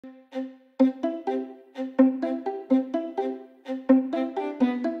Hi,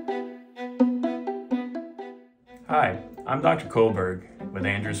 I'm Dr. Colberg with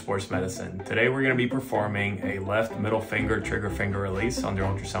Andrews Sports Medicine. Today we're going to be performing a left middle finger trigger finger release under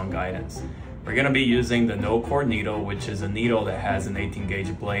ultrasound guidance. We're going to be using the Nokor needle, which is a needle that has an 18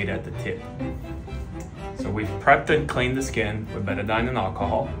 gauge blade at the tip. So we've prepped and cleaned the skin with betadine and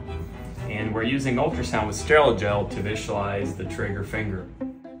alcohol, and we're using ultrasound with sterile gel to visualize the trigger finger.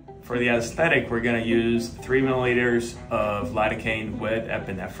 For the anesthetic, we're going to use 3 milliliters of lidocaine with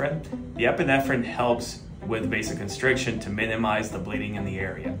epinephrine. The epinephrine helps with vasoconstriction to minimize the bleeding in the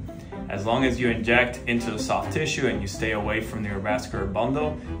area. As long as you inject into the soft tissue and you stay away from the neurovascular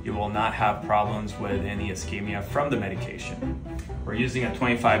bundle, you will not have problems with any ischemia from the medication. We're using a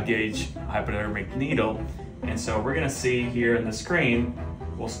 25 gauge hypodermic needle, and so we're going to see here in the screen,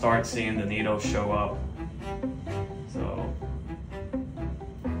 we'll start seeing the needle show up. So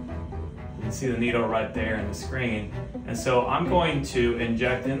you can see the needle right there in the screen. And so I'm going to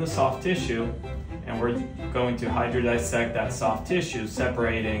inject in the soft tissue, and we're going to hydrodissect that soft tissue,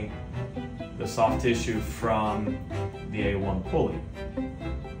 separating the soft tissue from the A1 pulley.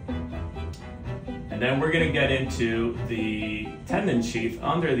 And then we're going to get into the tendon sheath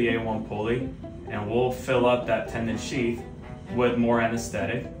under the A1 pulley, and we'll fill up that tendon sheath with more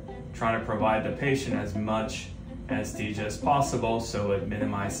anesthetic, trying to provide the patient as much anesthesia as possible so it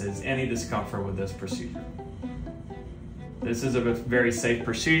minimizes any discomfort with this procedure. This is a very safe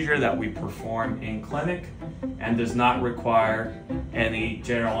procedure that we perform in clinic and does not require any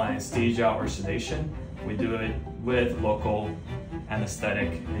general anesthesia or sedation. We do it with local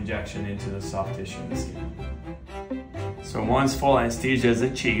anesthetic injection into the soft tissue in the skin. So once full anesthesia is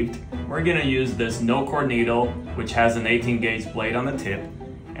achieved, we're going to use this Nokor needle, which has an 18 gauge blade on the tip,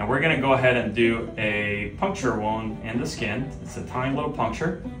 and we're going to go ahead and do a puncture wound in the skin. It's a tiny little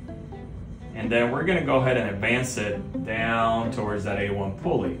puncture. And then we're going to go ahead and advance it down towards that A1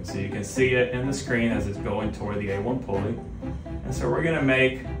 pulley. So you can see it in the screen as it's going toward the A1 pulley. And so we're going to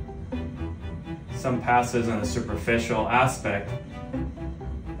make some passes in the superficial aspect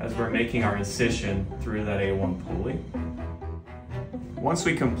as we're making our incision through that A1 pulley. Once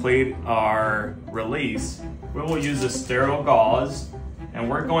we complete our release, we will use a sterile gauze, and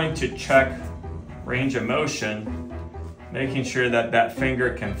we're going to check range of motion, making sure that that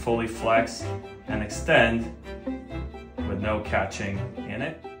finger can fully flex and extend with no catching in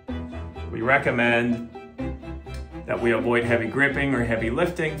it. We recommend that we avoid heavy gripping or heavy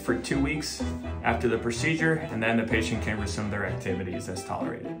lifting for 2 weeks after the procedure, and then the patient can resume their activities as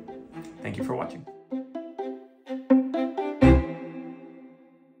tolerated. Thank you for watching.